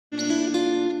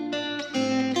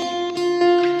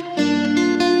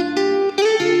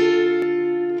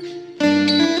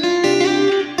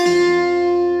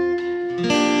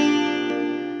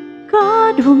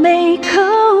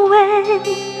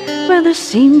where there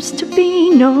seems to be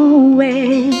no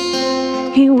way.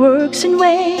 He works in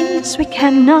ways we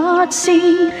cannot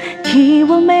see. He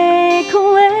will make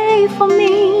a way for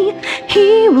me.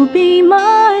 He will be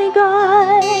my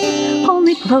guide. Hold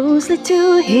me closely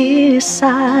to His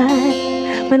side.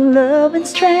 When love and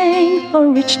strength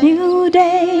for each new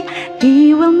day,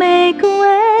 He will make a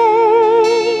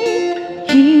way.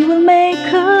 He will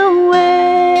make a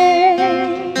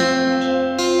way.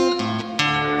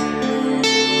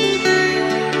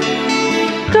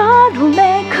 God will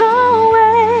make a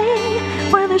way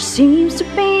where there seems to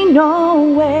be no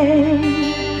way.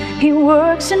 He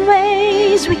works in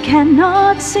ways we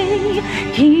cannot see.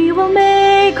 He will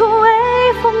make a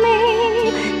way for me.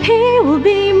 He will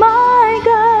be my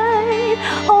guide.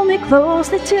 Hold me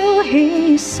closely to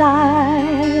His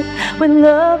side. With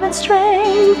love and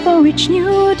strength for each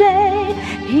new day,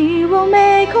 He will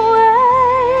make a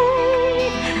way.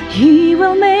 He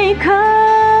will make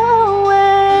a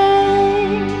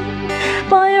way.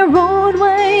 By a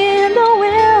roadway in the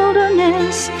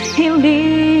wilderness, He'll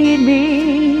lead me.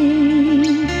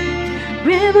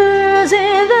 Rivers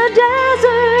in the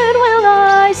desert will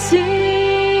I see.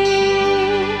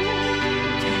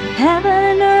 Heaven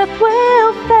and earth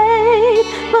will fade,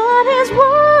 but His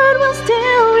word will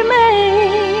still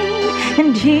remain.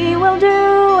 And He will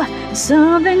do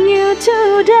something new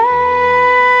today.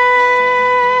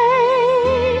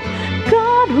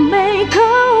 God will make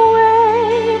a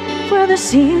way where there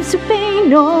seems to be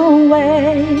no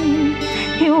way.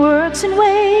 He works in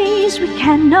ways we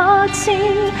cannot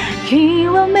see. He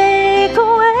will make a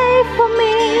way for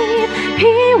me.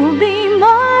 He will be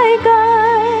my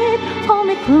guide. Hold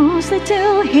me closely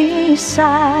to His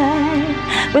side.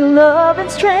 With love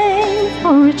and strength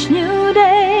for each new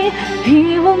day,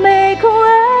 He will make a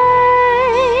way.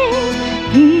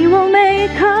 He will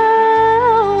make a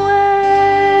way.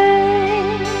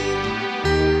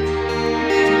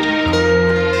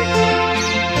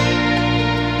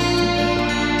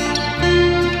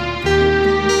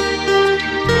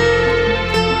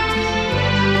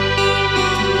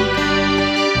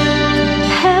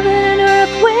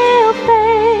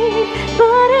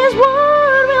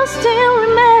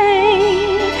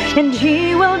 And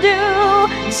He will do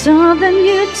something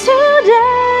new today.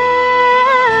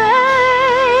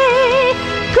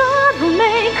 God will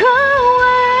make a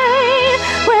way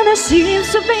where there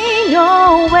seems to be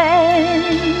no way.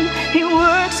 He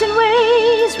works in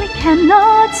ways we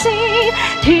cannot see.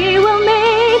 He will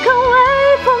make a way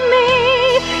for me.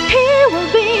 He will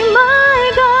be my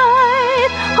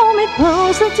guide. Hold me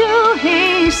closely to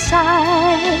His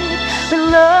side. With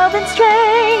love and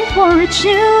strength for each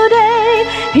new day,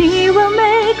 He will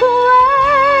make a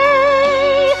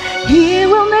way. He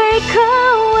will make a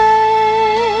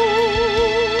way.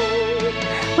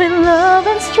 With love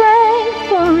and strength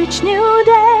for each new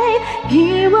day,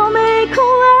 He will make a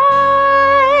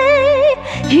way.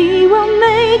 He will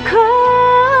make a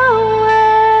way.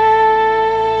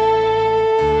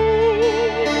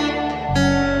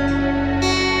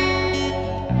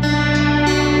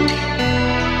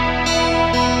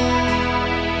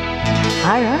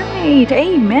 All right,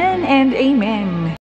 amen and amen.